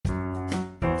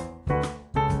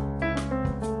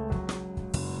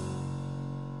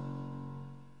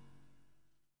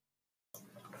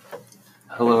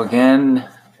Hello again.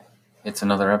 It's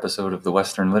another episode of the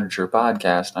Western Literature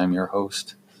Podcast. I'm your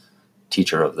host,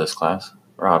 teacher of this class,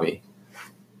 Robbie.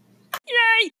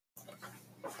 Yay!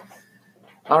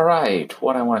 All right,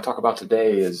 what I want to talk about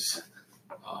today is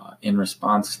in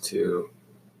response to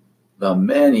the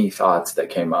many thoughts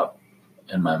that came up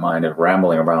in my mind and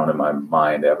rambling around in my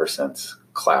mind ever since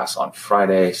class on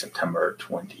Friday, September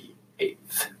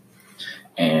 28th.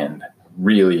 And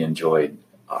really enjoyed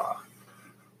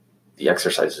the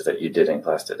exercises that you did in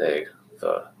class today,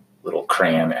 the little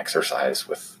crayon exercise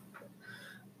with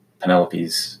Penelope,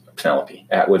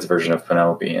 Atwood's version of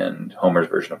Penelope and Homer's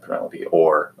version of Penelope,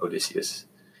 or Odysseus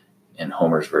in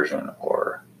Homer's version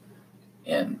or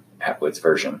in Atwood's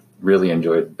version. Really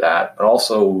enjoyed that, but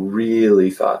also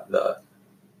really thought the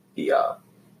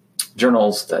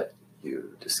journals that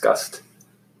you discussed,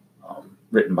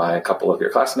 written by a couple of your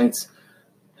classmates,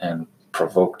 and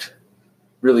provoked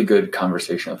really good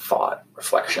conversation, thought,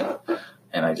 reflection.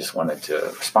 And I just wanted to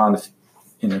respond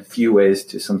in a few ways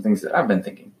to some things that I've been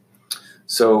thinking.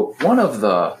 So one of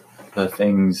the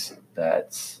things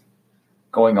that's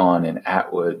going on in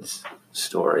Atwood's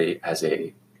story as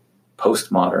a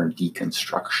postmodern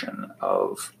deconstruction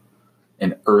of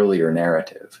an earlier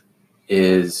narrative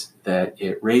is that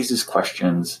it raises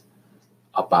questions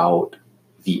about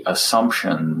the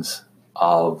assumptions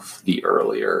of the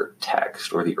earlier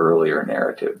text or the earlier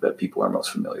narrative that people are most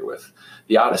familiar with,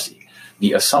 the Odyssey.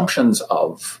 The assumptions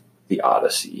of the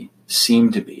Odyssey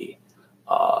seem to be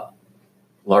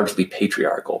largely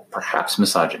patriarchal, perhaps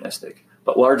misogynistic,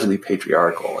 but largely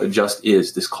patriarchal. It just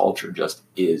is, this culture just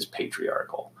is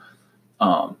patriarchal.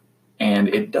 And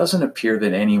it doesn't appear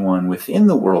that anyone within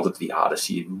the world of the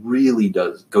Odyssey really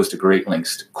goes to great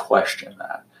lengths to question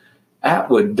that.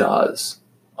 Atwood does,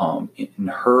 in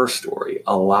her story,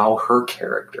 allow her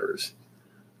characters,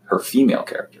 her female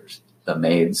characters, the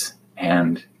maids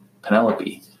and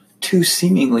Penelope, to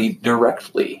seemingly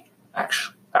directly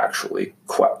actually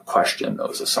question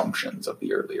those assumptions of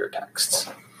the earlier texts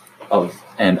of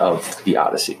the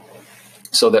Odyssey.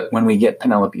 So that when we get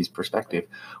Penelope's perspective,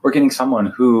 we're getting someone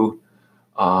who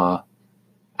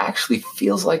actually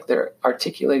feels like they're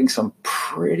articulating some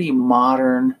pretty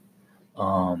modern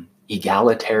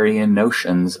egalitarian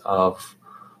notions of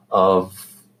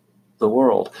the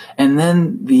world. And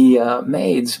then the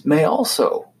maids may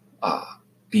also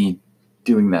be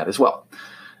doing that as well.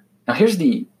 Now, here's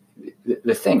the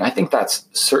thing. I think that's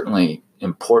certainly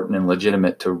important and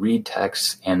legitimate to read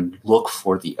texts and look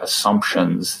for the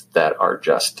assumptions that are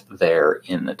just there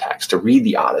in the text, to read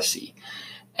the Odyssey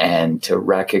and to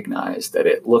recognize that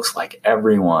it looks like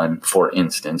everyone, for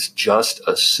instance, just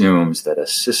assumes that a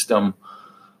system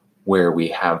where we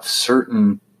have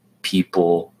certain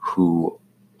people who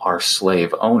are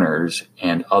slave owners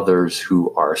and others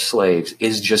who are slaves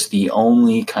is just the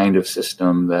only kind of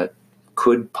system that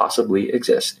could possibly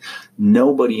exist.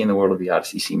 Nobody in the world of the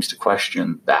Odyssey seems to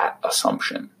question that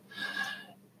assumption.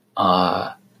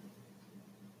 So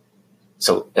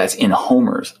that's in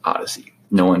Homer's Odyssey.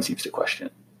 No one seems to question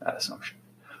that assumption.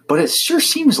 But it sure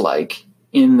seems like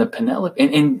in the Penelope,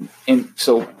 and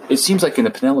so it seems like in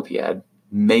the Penelopiad,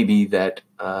 maybe that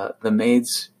the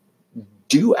maids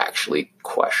do actually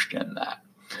question that.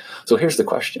 So here's the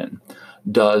question.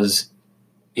 Does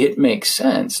it make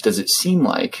sense? Does it seem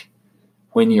like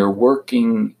when you're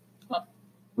working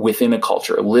within a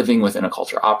culture, living within a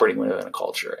culture, operating within a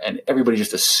culture, and everybody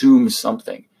just assumes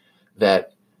something,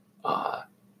 that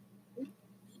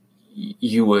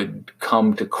you would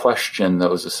come to question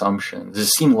those assumptions? Does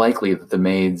it seem likely that the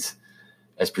maids,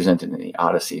 as presented in the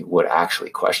Odyssey, would actually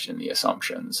question the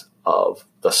assumptions of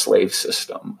the slave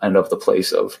system and of the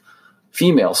place of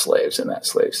female slaves in that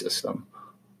slave system?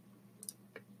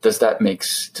 Does that make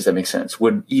sense?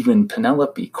 Would even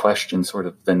Penelope question sort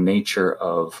of the nature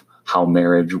of how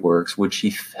marriage works? Would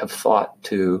she have thought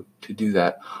to do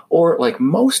that? Or like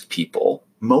most people,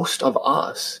 most of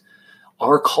us,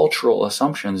 our cultural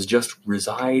assumptions just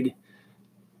reside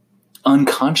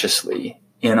unconsciously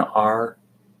in our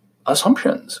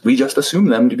assumptions. We just assume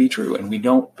them to be true, and we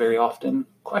don't very often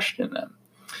question them.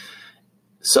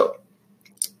 So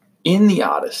in the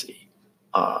Odyssey,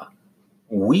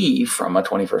 we, from a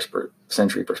 21st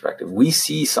century perspective, we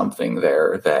see something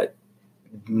there that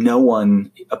no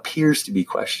one appears to be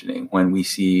questioning when we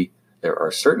see there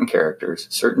are certain characters,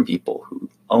 certain people who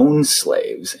own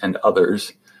slaves and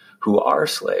others who are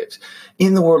slaves.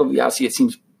 In the world of the Odyssey, it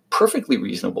seems perfectly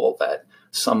reasonable that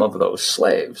some of those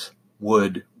slaves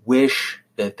would wish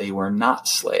that they were not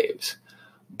slaves.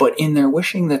 But in their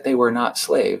wishing that they were not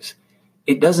slaves,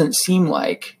 it doesn't seem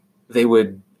like they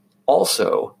would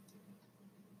also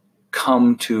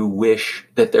come to wish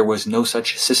that there was no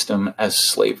such system as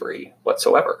slavery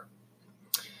whatsoever.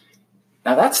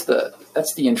 Now that's the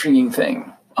intriguing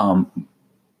thing.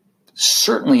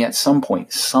 Certainly at some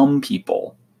point, some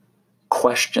people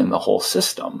question the whole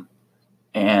system,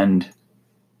 and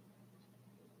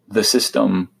the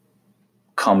system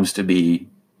comes to be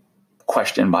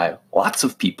questioned by lots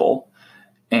of people,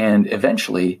 and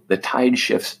eventually the tide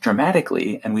shifts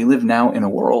dramatically, and we live now in a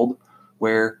world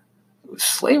where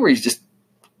slavery is just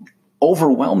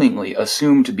overwhelmingly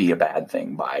assumed to be a bad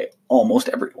thing by almost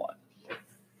everyone.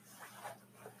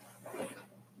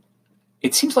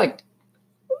 It seems like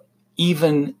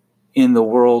even in the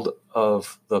world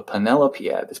of the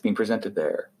Penelopiad that's being presented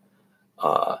there,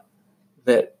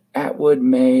 that Atwood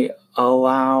may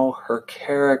allow her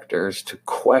characters to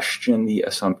question the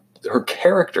assumptions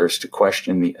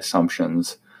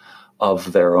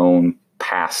of their own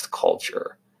past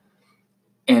culture.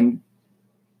 And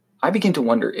I begin to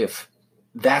wonder if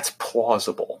that's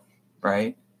plausible,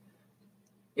 right?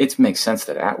 It makes sense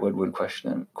that Atwood would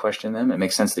question them. It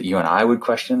makes sense that you and I would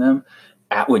question them.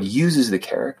 Atwood uses the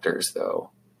characters,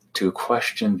 though, to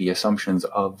question the assumptions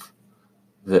of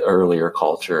the earlier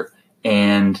culture.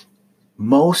 And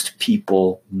most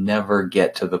people never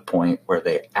get to the point where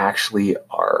they actually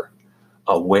are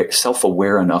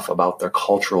self-aware enough about their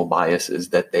cultural biases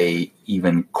that they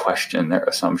even question their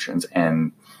assumptions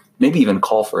and maybe even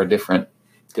call for a different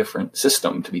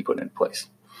system to be put in place.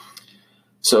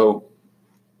 So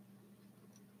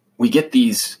we get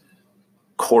these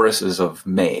choruses of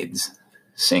maids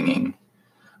singing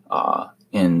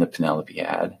in the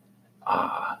Penelopiad,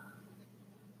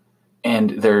 and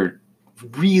they're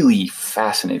really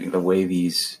fascinating the way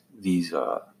these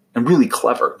and really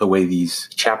clever the way these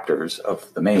chapters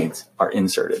of the maids are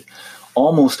inserted.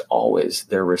 Almost always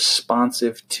they're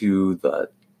responsive to the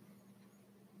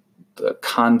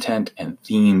content and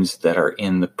themes that are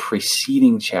in the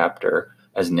preceding chapter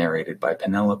as narrated by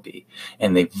Penelope.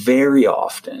 And they very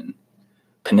often,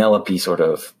 Penelope sort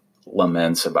of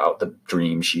laments about the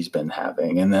dream she's been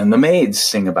having, and then the maids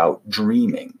sing about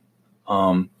dreaming.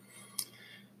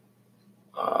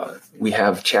 We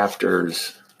have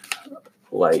chapters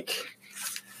like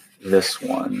this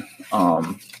one.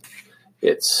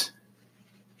 It's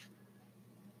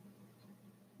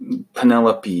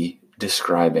Penelope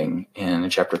describing in a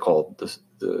chapter called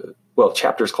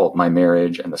chapters called My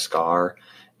Marriage and the Scar,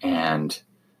 and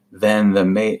then the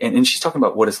maid, and she's talking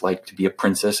about what it's like to be a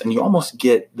princess, and you almost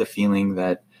get the feeling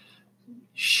that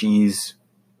she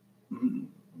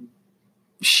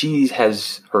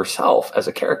has herself as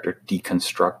a character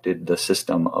deconstructed the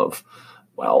system of,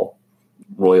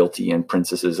 royalty and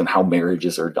princesses and how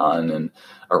marriages are done and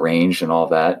arranged and all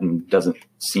that, and doesn't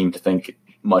seem to think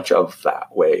much of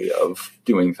that way of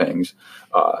doing things.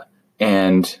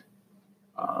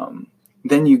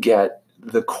 Then you get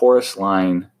the chorus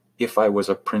line, If I Was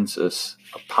a Princess,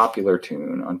 a popular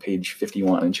tune on page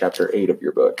 51 in chapter 8 of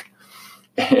your book.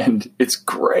 And it's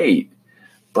great.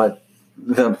 But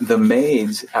the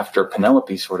maids, after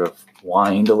Penelope sort of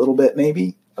whined a little bit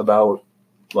maybe about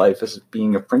life as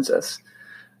being a princess,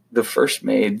 the first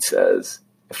maid says,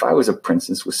 if I was a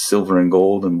princess with silver and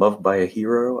gold and loved by a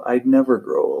hero, I'd never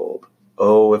grow old.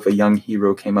 Oh, if a young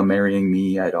hero came a-marrying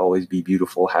me, I'd always be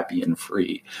beautiful, happy, and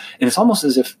free. And it's almost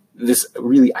as if this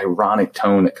really ironic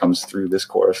tone that comes through this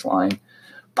chorus line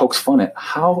pokes fun at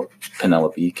how,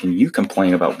 Penelope, can you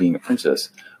complain about being a princess?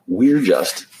 We're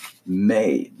just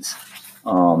maids.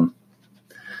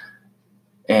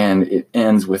 And it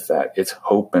ends with that. It's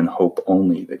hope and hope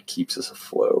only that keeps us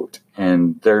afloat.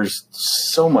 And there's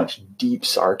so much deep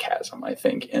sarcasm, I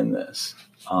think, in this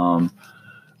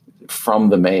from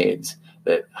the maids,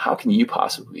 that how can you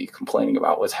possibly be complaining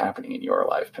about what's happening in your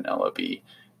life, Penelope?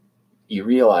 You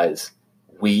realize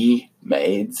we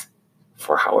maids,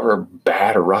 for however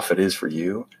bad or rough it is for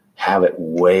you, have it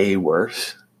way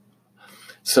worse.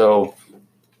 So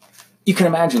you can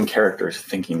imagine characters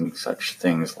thinking such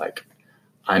things like,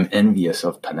 I'm envious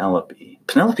of Penelope.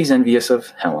 Penelope's envious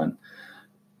of Helen.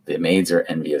 The maids are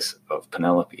envious of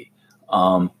Penelope.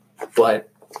 But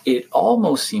it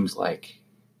almost seems like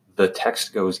the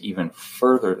text goes even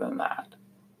further than that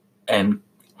and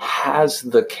has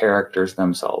the characters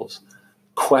themselves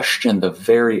question the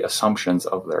very assumptions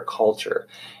of their culture.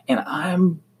 And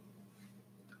I'm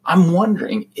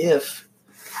wondering if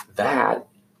that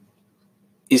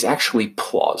is actually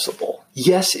plausible.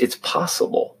 Yes, it's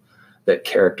possible that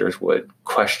characters would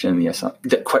question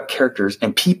that characters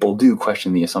and people do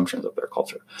question the assumptions of their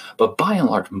culture. But by and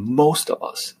large, most of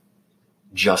us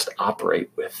just operate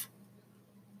with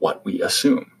what we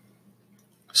assume.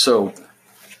 So,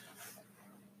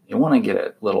 you want to get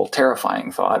a little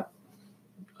terrifying thought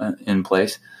in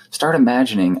place, start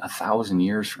imagining 1,000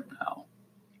 years from now,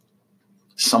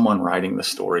 someone writing the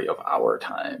story of our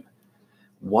time.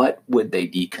 What would they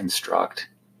deconstruct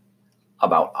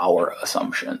about our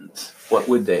assumptions? What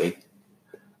would they,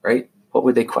 right? What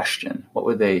would they question? What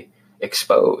would they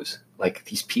expose? Like,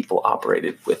 these people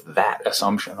operated with that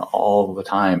assumption all the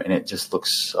time, and it just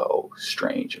looks so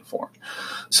strange and foreign.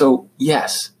 So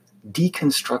yes,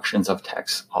 deconstructions of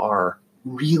texts are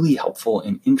really helpful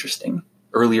and interesting,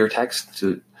 earlier texts,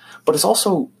 but it's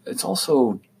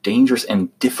also dangerous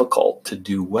and difficult to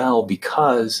do well,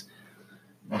 because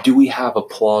do we have a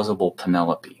plausible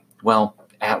Penelope? Well,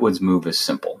 Atwood's move is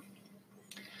simple.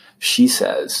 She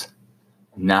says,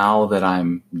 now that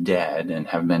I'm dead and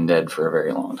have been dead for a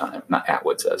very long time, not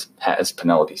Atwood says, has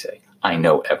Penelope say, I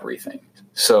know everything.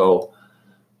 So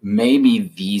maybe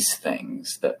these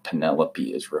things that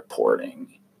Penelope is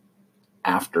reporting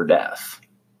after death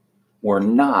were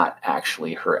not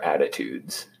actually her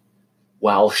attitudes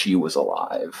while she was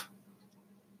alive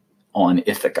on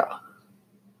Ithaca.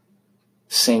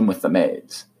 Same with the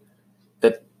maids.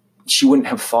 That she wouldn't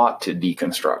have thought to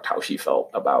deconstruct how she felt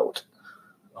about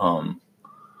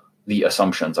the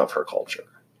assumptions of her culture.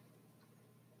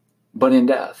 But in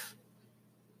death,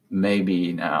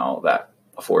 maybe now that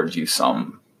affords you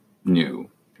some new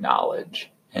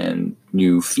knowledge and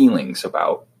new feelings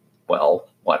about, well,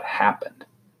 what happened.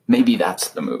 Maybe that's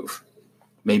the move.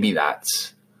 Maybe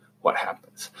that's what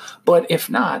happens. But if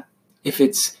not, if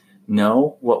it's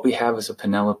no, what we have is a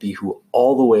Penelope who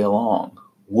all the way along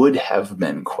would have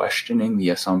been questioning the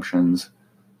assumptions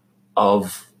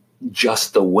of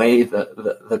just the way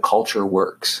the culture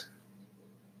works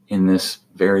in this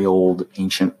very old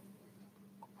ancient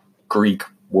Greek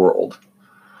world.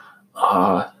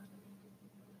 That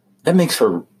makes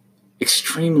her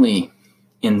extremely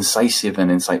incisive and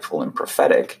insightful and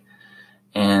prophetic.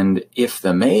 And if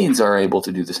the maids are able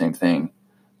to do the same thing,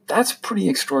 that's pretty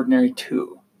extraordinary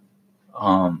too.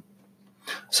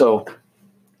 So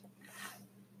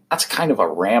that's kind of a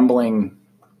rambling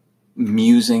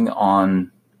musing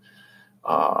on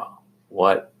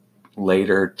what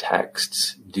later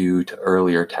texts do to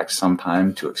earlier texts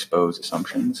sometimes to expose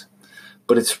assumptions.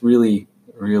 But it's really,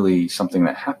 really something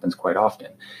that happens quite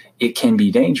often. It can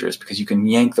be dangerous because you can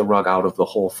yank the rug out of the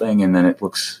whole thing and then it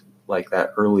looks like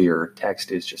that earlier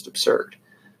text is just absurd.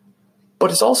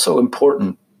 But it's also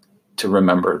important to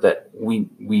remember that we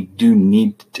do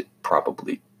need to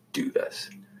probably do this,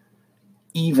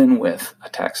 even with a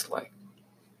text like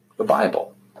the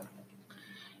Bible.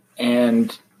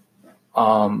 And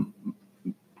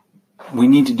we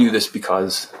need to do this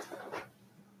because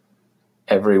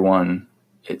everyone,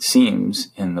 it seems,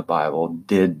 in the Bible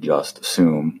did just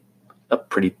assume a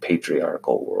pretty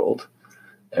patriarchal world.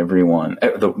 Everyone,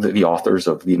 the authors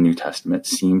of the New Testament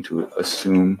seem to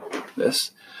assume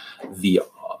this. The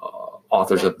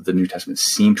authors of the New Testament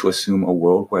seem to assume a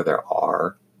world where there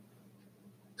are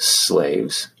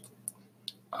slaves.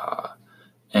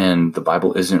 And the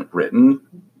Bible isn't written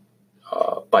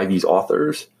by these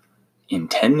authors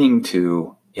intending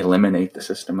to eliminate the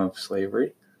system of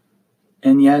slavery.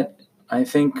 And yet, I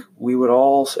think we would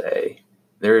all say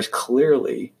there is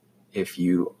clearly, if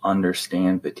you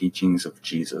understand the teachings of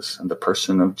Jesus and the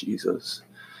person of Jesus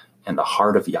and the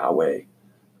heart of Yahweh,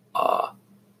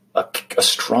 a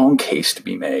strong case to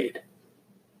be made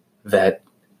that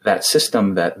that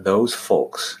system that those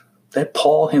folks, that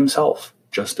Paul himself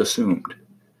just assumed,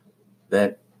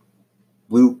 that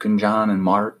Luke and John and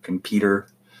Mark and Peter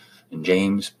and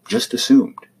James just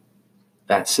assumed,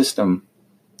 that system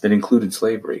that included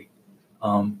slavery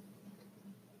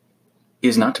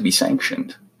is not to be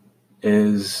sanctioned,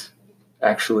 is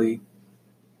actually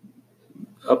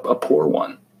a poor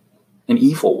one, an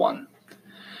evil one.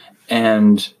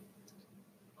 And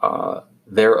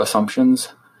their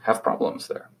assumptions have problems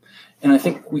there. And I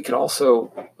think we could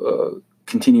also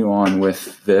continue on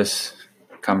with this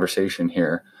conversation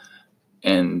here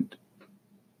and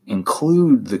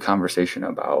include the conversation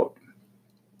about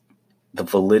the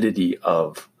validity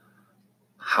of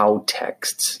how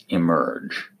texts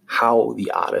emerge, how the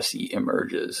Odyssey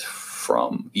emerges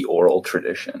from the oral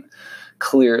tradition.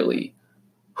 Clearly,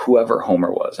 whoever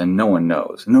Homer was, and no one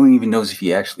knows. No one even knows if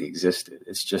he actually existed.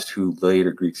 It's just who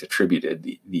later Greeks attributed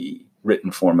the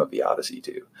written form of the Odyssey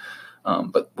to.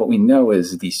 But what we know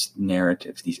is these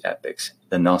narratives, these epics,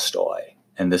 the nostoi,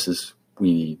 and this is,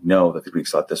 we know that the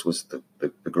Greeks thought this was the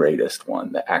greatest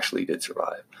one that actually did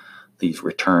survive. These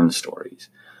return stories.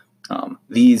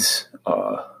 These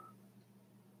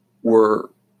were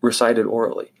recited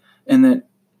orally. And that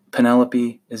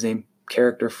Penelope is a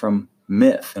character from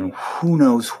myth, and who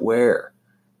knows where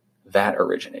that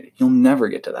originated. You'll never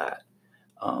get to that.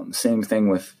 Same thing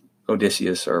with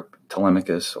Odysseus or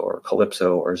Telemachus or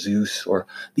Calypso or Zeus, or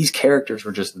these characters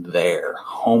were just there.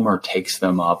 Homer takes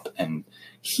them up and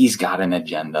he's got an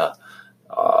agenda.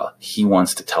 He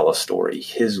wants to tell a story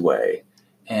his way,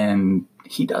 and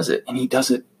he does it, and he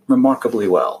does it remarkably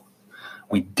well.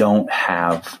 We don't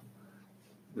have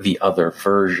the other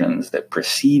versions that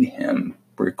precede him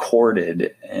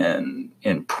recorded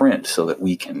in print so that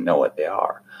we can know what they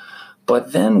are.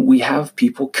 But then we have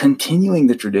people continuing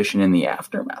the tradition in the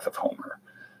aftermath of Homer,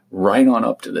 right on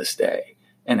up to this day.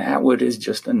 And Atwood is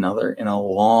just another in a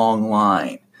long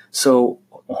line. So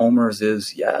Homer's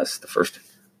is, yes, the first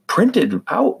printed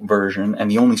out version and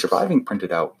the only surviving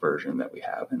printed out version that we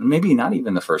have. And maybe not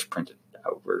even the first printed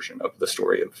out version of the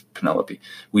story of Penelope.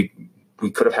 We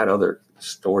could have had other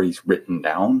stories written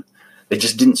down. They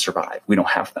just didn't survive. We don't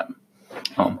have them.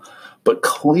 But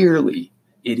clearly,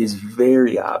 it is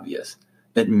very obvious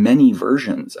that many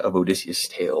versions of Odysseus'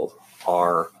 tale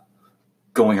are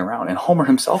going around. And Homer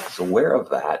himself is aware of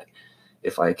that,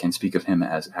 if I can speak of him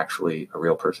as actually a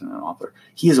real person and an author.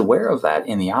 He is aware of that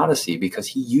in the Odyssey because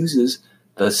he uses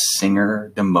the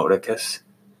singer Demodocus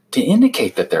to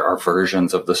indicate that there are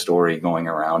versions of the story going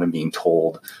around and being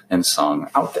told and sung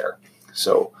out there.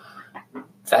 So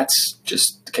that's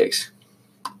just the case.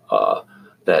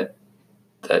 That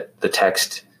the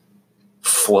text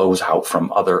flows out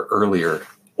from other earlier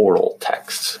oral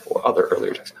texts or other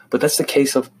earlier texts. But that's the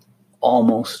case of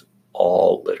almost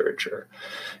all literature.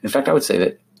 In fact, I would say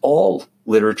that all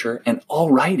literature and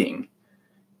all writing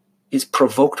is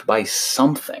provoked by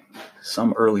something,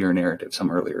 some earlier narrative, some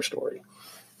earlier story.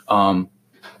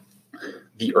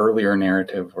 The earlier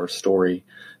narrative or story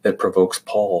that provokes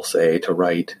Paul, say, to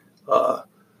write a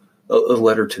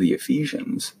letter to the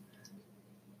Ephesians,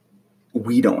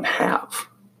 we don't have.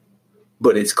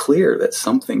 But it's clear that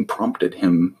something prompted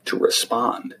him to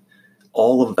respond.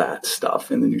 All of that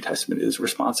stuff in the New Testament is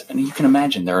responsive. And you can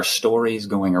imagine there are stories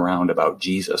going around about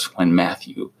Jesus when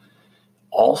Matthew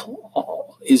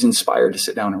all is inspired to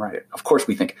sit down and write it. Of course,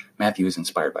 we think Matthew is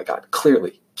inspired by God,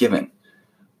 clearly, given.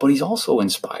 But he's also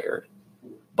inspired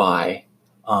by,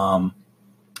 I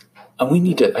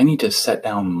need to set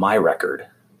down my record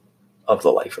of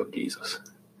the life of Jesus.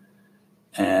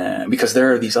 And because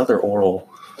there are these other oral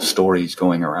stories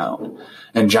going around,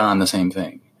 and John the same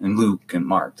thing, and Luke and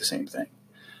Mark the same thing.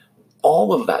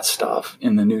 All of that stuff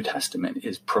in the New Testament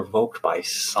is provoked by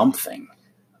something,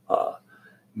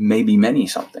 maybe many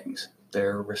somethings.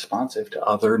 They're responsive to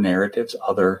other narratives,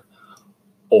 other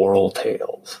oral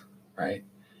tales, right?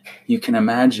 You can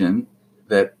imagine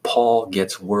that Paul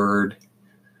gets word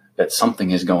that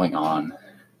something is going on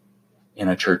in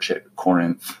a church at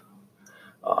Corinth.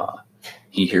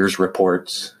 He hears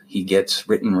reports, he gets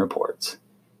written reports.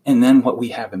 And then what we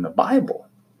have in the Bible,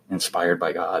 inspired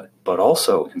by God, but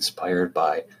also inspired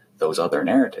by those other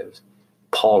narratives,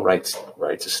 Paul writes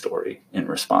a story in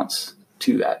response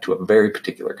to that, to a very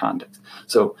particular context.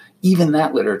 So even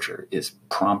that literature is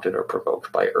prompted or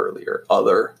provoked by earlier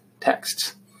other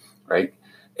texts, right?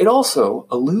 It also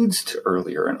alludes to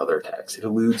earlier and other texts. It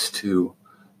alludes to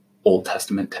Old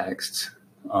Testament texts,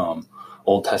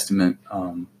 Old Testament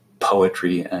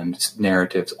poetry and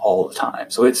narratives all the time.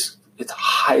 So it's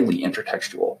highly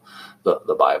intertextual,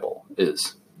 the Bible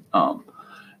is.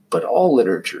 But all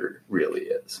literature really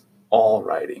is. All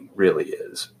writing really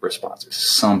is responsive.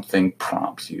 Something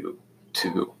prompts you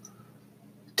to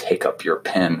take up your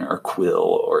pen or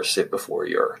quill or sit before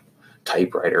your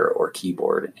typewriter or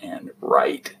keyboard and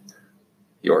write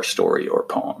your story or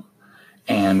poem.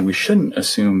 And we shouldn't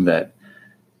assume that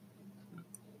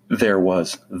there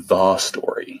was the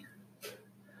story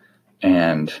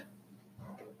and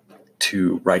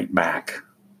to write back,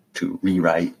 to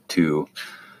rewrite, to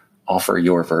offer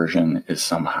your version is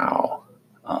somehow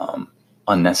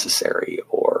unnecessary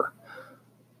or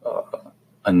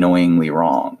annoyingly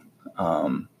wrong.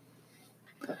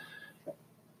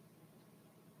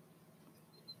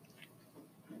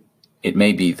 It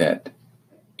may be that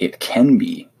it can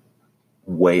be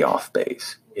way off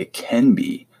base. It can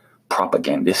be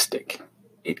propagandistic.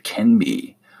 It can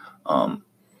be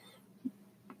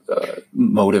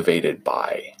motivated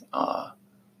by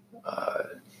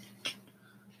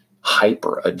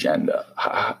hyper agenda,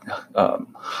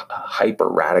 hyper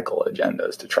radical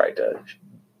agendas to try to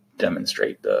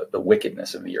demonstrate the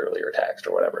wickedness of the earlier text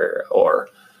or whatever, or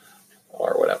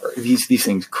whatever. These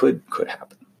things could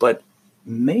happen, but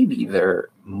maybe there are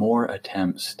more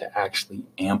attempts to actually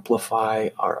amplify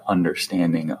our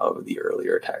understanding of the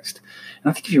earlier text.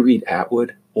 And I think if you read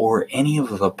Atwood or any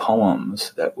of the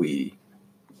poems that we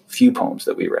few poems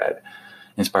that we read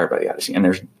inspired by the Odyssey, and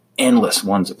there's endless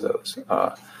ones of those,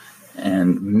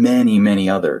 and many, many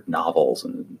other novels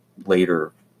and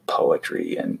later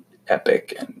poetry and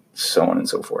epic and so on and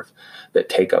so forth that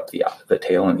take up the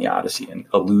tale in the Odyssey and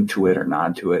allude to it or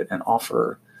nod to it and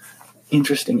offer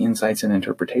interesting insights and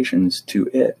interpretations to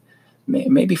it.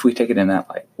 Maybe if we take it in that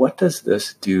light, what does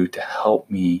this do to help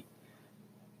me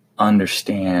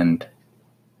understand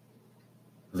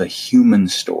the human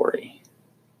story,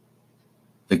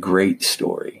 the great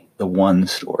story, the one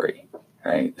story,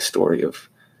 right? The story of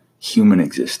human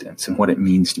existence and what it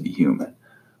means to be human.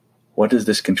 What does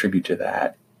this contribute to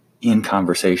that in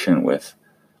conversation with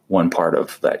one part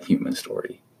of that human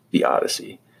story, the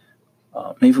Odyssey?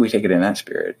 Maybe if we take it in that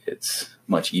spirit, it's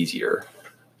much easier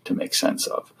to make sense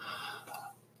of.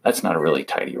 That's not a really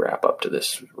tidy wrap up to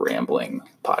this rambling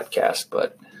podcast,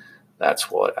 but that's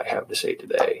what I have to say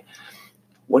today.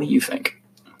 What do you think?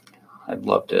 I'd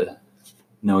love to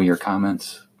know your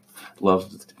comments.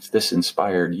 Love if this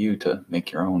inspired you to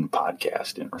make your own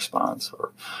podcast in response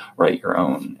or write your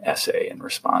own essay in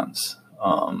response.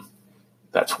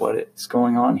 That's what it's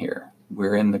going on here.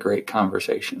 We're in the great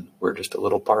conversation. We're just a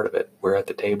little part of it. We're at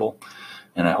the table,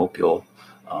 and I hope you'll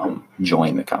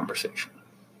join the conversation.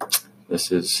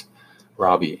 This is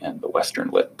Robbie and the Western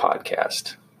Lit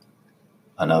Podcast.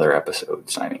 Another episode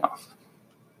signing off.